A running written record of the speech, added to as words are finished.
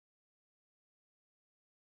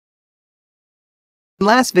In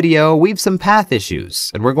the last video, we've some path issues,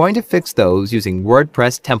 and we're going to fix those using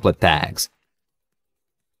WordPress template tags.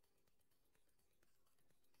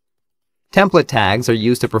 Template tags are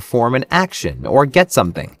used to perform an action or get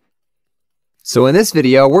something. So in this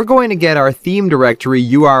video, we're going to get our theme directory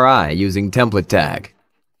URI using template tag.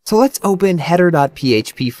 So let's open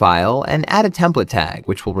header.php file and add a template tag,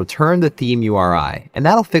 which will return the theme URI, and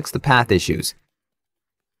that'll fix the path issues.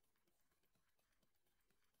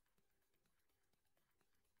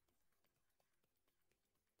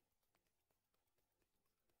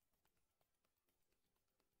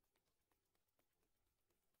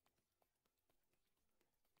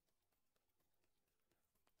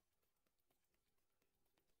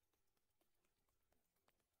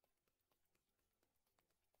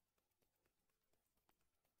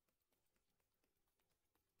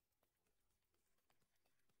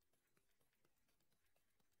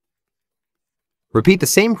 Repeat the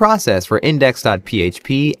same process for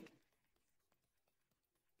index.php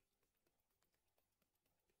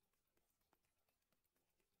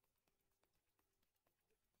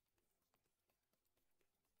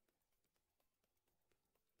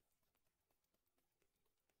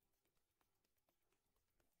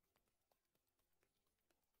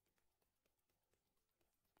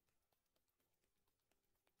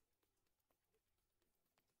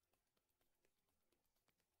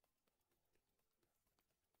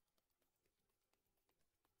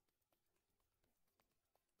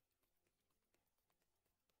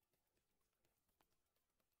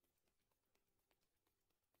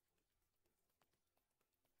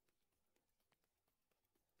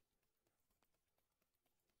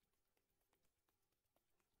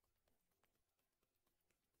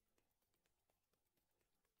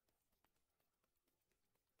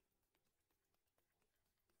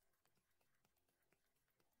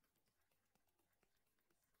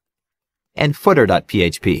and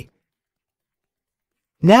footer.php.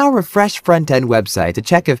 Now refresh front-end website to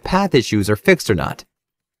check if path issues are fixed or not.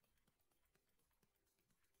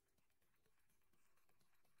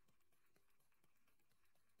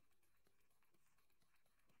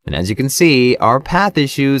 And as you can see, our path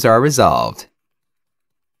issues are resolved.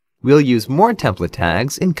 We'll use more template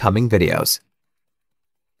tags in coming videos.